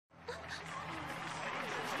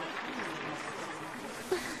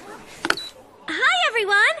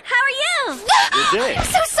day. I'm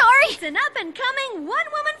so sorry! It's an up-and-coming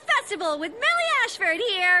one-woman festival with Millie Ashford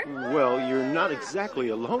here. Well, you're not exactly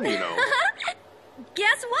alone, you know.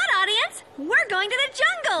 Guess what, audience? We're going to the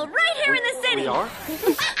jungle right here in the city. We are?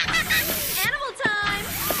 Animal time!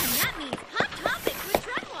 And that means hot topics with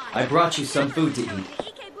Trendwise. I brought you some food to eat. The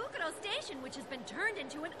Ikebukuro station, which has been turned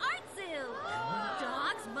into an art zoo.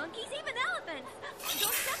 Dogs, monkeys, even elephants.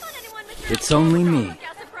 Don't step on anyone, Mr. It's only me. Look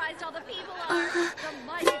how surprised all the people are. The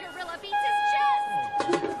mighty gorilla beats his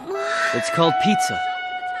chest. It's called pizza.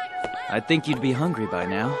 I think you'd be hungry by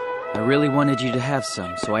now. I really wanted you to have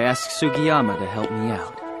some, so I asked Sugiyama to help me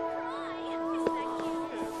out.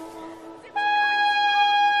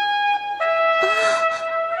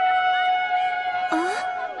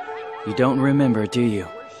 You don't remember, do you?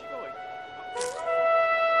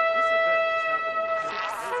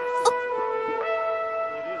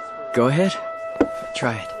 Go ahead.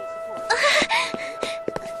 Try it.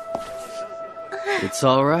 It's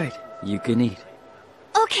all right. You can eat.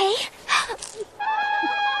 Okay.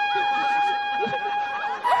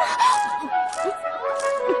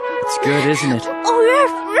 It's good, isn't it? Oh,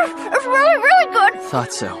 yes. It's really, really good.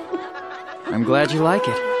 Thought so. I'm glad you like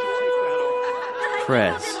it.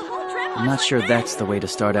 Prez, I'm not sure that's the way to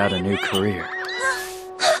start out a new career.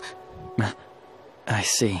 I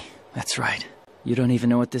see. That's right. You don't even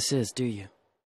know what this is, do you?